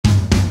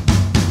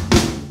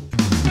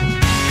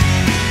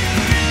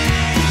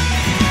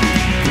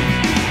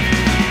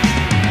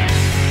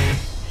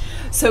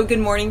So good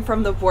morning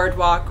from the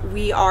boardwalk.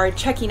 We are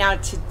checking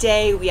out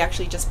today. We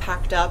actually just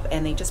packed up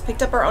and they just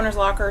picked up our owner's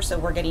locker, so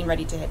we're getting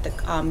ready to hit the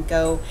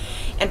go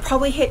and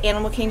probably hit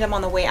Animal Kingdom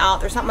on the way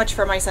out. There's not much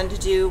for my son to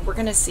do. We're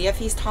gonna see if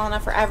he's tall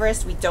enough for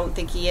Everest. We don't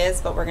think he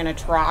is, but we're gonna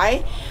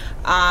try.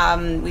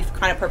 We've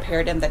kind of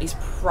prepared him that he's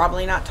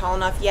probably not tall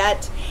enough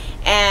yet.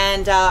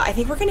 And I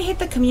think we're gonna hit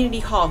the community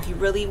hall. He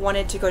really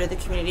wanted to go to the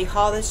community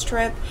hall this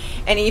trip,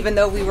 and even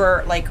though we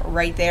were like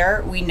right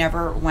there, we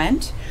never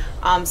went.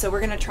 So we're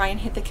gonna try and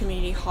hit the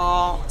community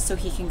hall so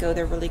he can go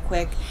there really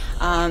quick,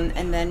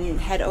 and then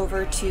head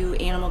over to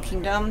Animal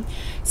Kingdom,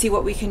 see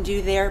what we can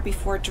do there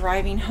before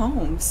driving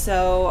home.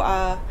 So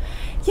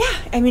yeah,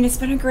 I mean, it's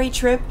been a great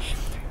trip.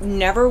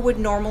 Never would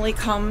normally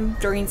come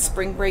during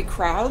spring break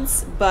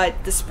crowds,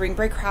 but the spring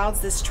break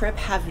crowds this trip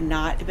have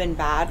not been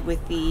bad.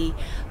 With the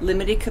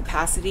limited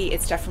capacity,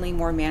 it's definitely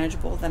more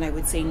manageable than I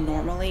would say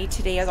normally.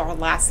 Today is our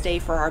last day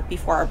for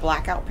before our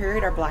blackout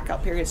period. Our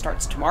blackout period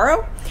starts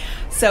tomorrow,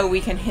 so we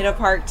can hit a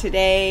park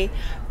today.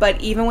 But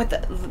even with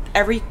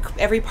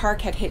every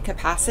park had hit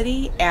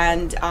capacity,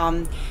 and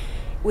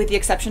with the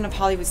exception of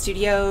Hollywood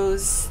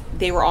Studios,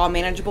 they were all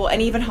manageable,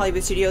 and even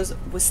Hollywood Studios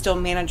was still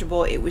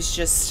manageable. It was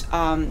just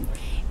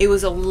it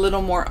was a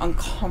little more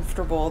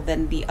uncomfortable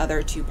than the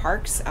other two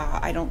parks.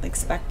 I don't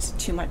expect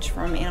too much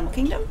from Animal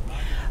Kingdom,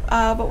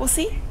 but we'll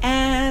see.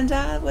 And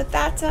with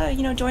that,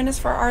 you know, join us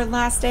for our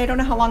last day. I don't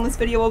know how long this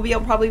video will be.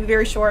 It'll probably be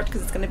very short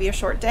because it's going to be a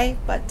short day,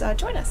 but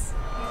join us.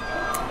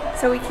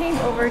 So we came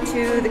over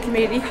to the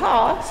community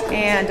hall,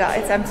 and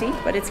it's empty,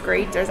 but it's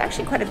great. There's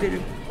actually quite a bit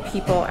of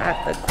people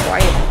at the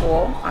quiet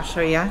pool. I'll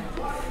show you.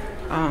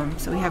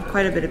 So we have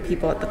quite a bit of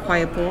people at the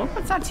quiet pool.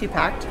 It's not too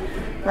packed.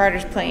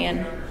 Ryder's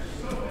playing,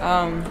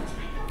 I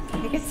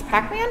think it's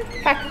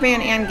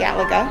Pac-Man and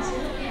Galaga.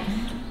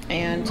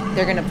 And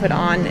they're gonna put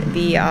on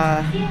the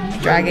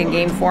dragon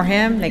game for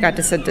him. They got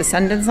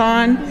Descendants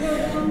on.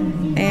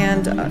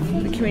 And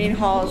the community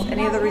halls,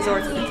 any of the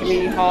resorts in the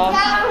community hall,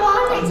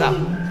 thumbs up.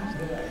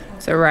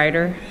 So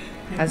Ryder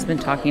has been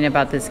talking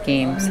about this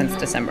game since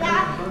December.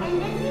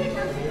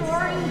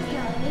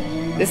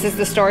 This is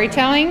the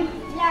storytelling?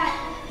 Yeah,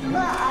 but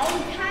I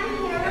can't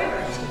hear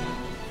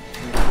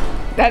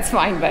it. That's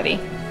fine, buddy.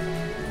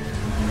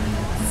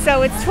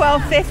 So it's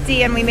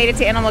 12:50 and we made it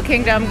to Animal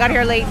Kingdom. Got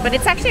here late, but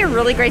it's actually a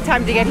really great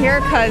time to get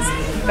here because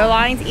the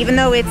lines, even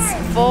though it's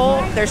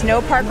full, there's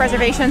no park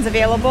reservations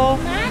available.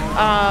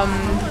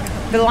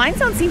 The lines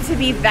don't seem to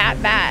be that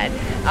bad.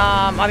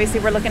 Obviously,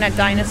 we're looking at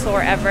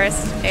Dinosaur,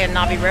 Everest, and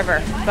Navi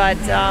River, but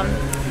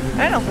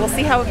I don't know. We'll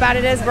see how bad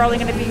it is. We're only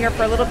going to be here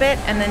for a little bit,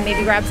 and then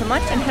maybe grab some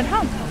lunch and head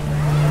home.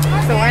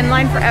 So we're in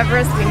line for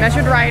Everest. We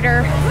measured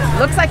Ryder.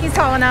 Looks like he's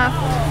tall enough.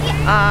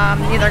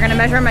 They're going to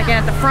measure him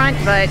again at the front,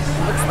 but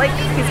looks like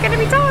he's going to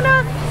be tall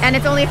enough. And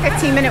it's only a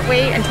 15-minute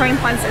wait, and Touring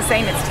Points is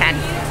saying it's 10.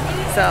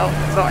 So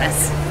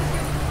bonus.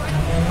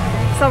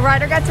 So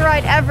Ryder got to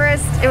ride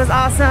Everest. It was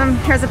awesome.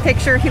 Here's a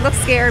picture. He looked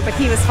scared, but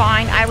he was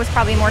fine. I was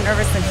probably more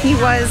nervous than he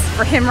was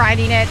for him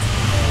riding it.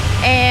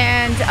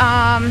 And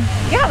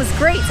yeah, it was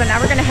great. So now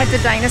we're gonna head to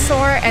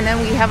Dinosaur, and then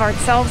we have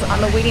ourselves on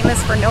the waiting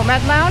list for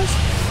Nomad Lounge.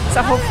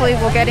 So hopefully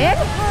we'll get in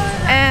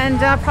and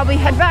probably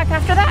head back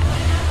after that.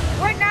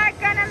 We're not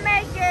gonna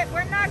make it.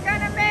 We're not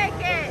gonna make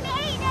it.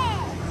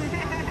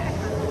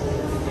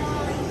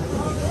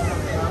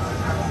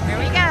 Here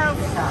we go.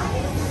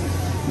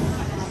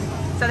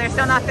 So they're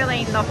still not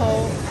filling the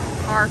whole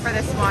car for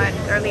this one.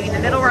 They're leaving the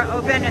middle row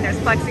open, and there's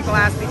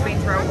plexiglass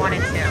between row 1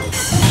 and 2.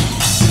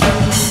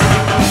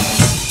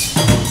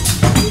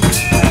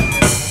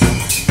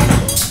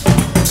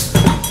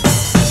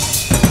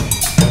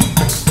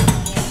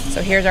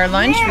 So here's our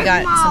lunch. We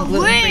got some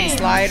gluten-free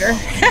slider.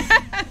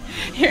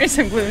 Here's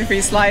some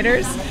gluten-free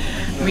sliders.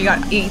 We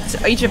got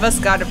each of us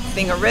got a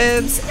thing of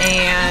ribs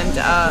and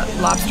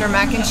lobster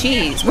mac and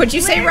cheese. What'd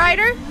you say,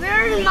 Ryder?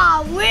 Where's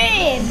my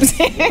ribs?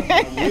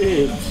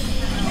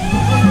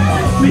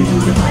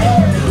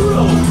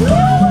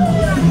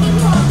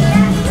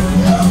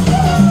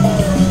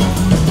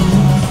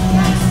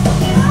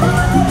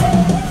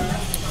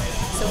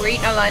 So we're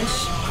eating our lunch.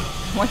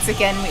 Once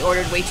again, we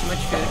ordered way too much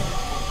food.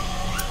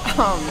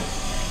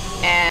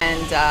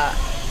 And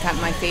got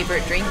my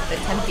favorite drink, the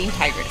Tempting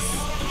Tigress.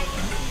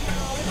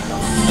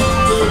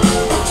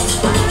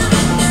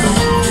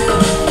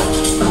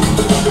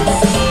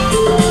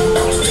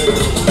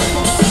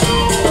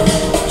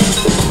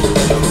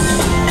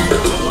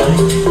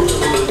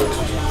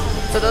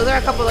 So those are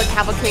a couple of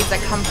cavalcades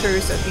that come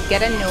through. So if you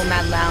get a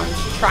Nomad Lounge,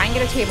 try and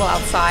get a table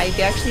outside.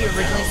 They actually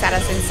originally sat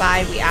us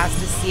inside. We asked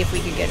to see if we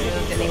could get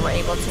moved, and they were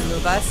able to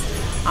move us.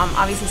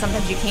 Obviously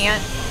sometimes you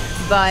can't,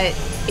 but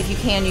if you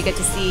can, you get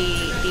to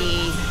see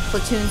the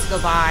platoons go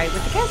by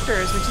with the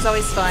characters, which is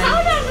always fun.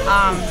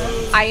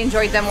 I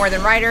enjoyed them more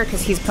than Ryder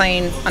because he's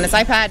playing on his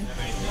iPad,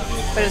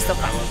 but it was still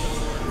fun.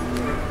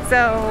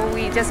 So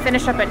we just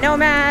finished up at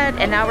Nomad,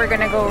 and now we're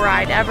gonna go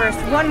ride Everest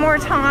one more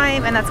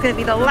time, and that's gonna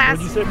be the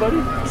last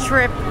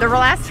trip, the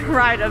last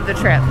ride of the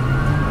trip.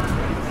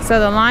 So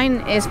the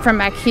line is from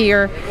back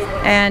here,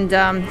 and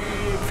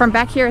from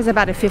back here is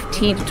about a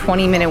 15 to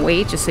 20 minute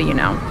wait, just so you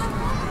know.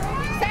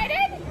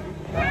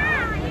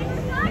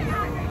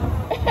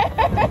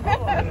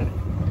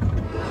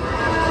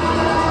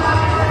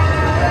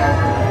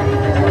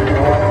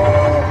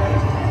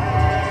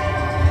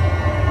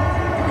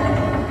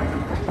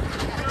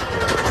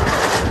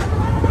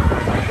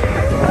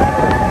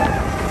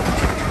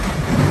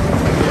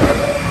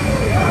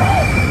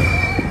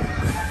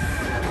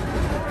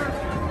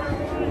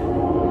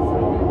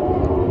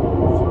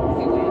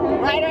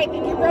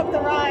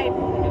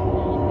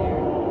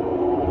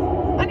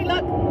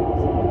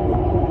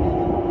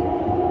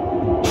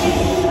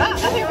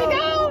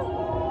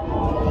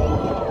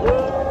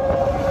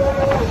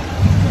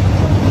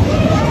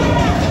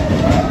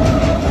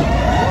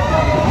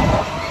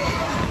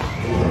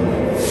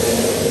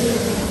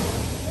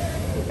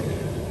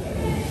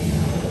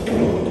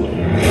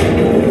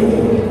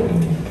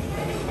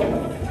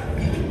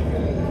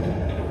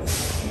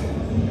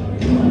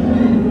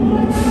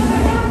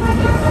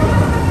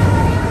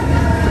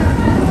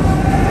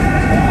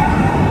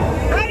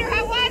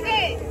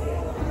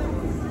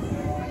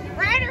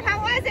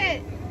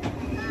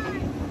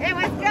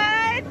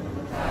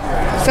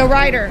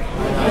 Ryder,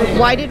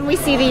 why didn't we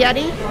see the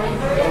Yeti?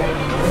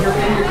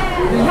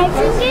 I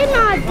think he's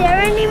not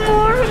there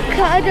anymore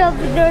because of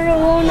the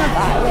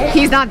coronavirus.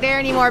 He's not there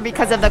anymore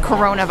because of the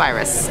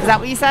coronavirus. Is that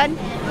what you said?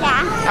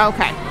 Yeah.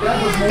 Okay.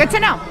 Good to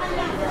know.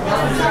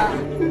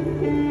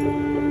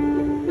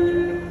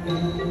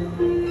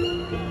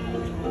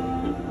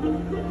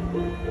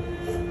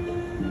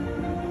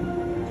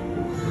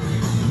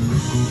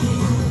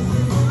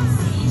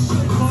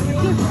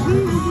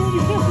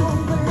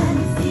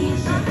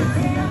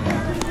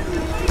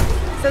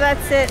 So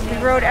that's it. We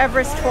rode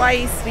Everest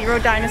twice. We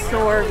rode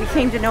Dinosaur. We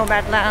came to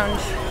Nomad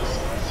Lounge.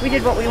 We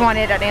did what we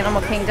wanted at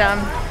Animal Kingdom.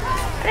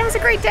 And it was a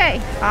great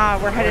day.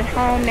 We're headed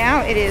home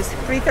now. It is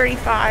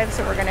 3:35,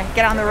 so we're gonna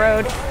get on the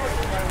road.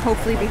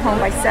 Hopefully be home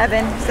by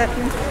 7,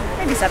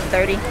 maybe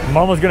 7:30.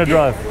 Mama's gonna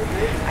drive.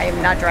 I am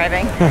not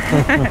driving.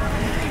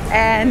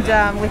 And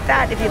with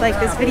that, if you like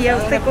this video,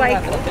 click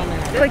like,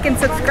 click and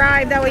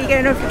subscribe. That way you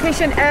get a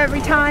notification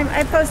every time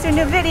I post a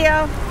new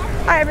video.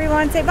 Bye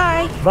everyone, say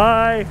bye.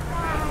 Bye.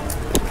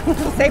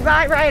 Say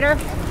bye, Ryder.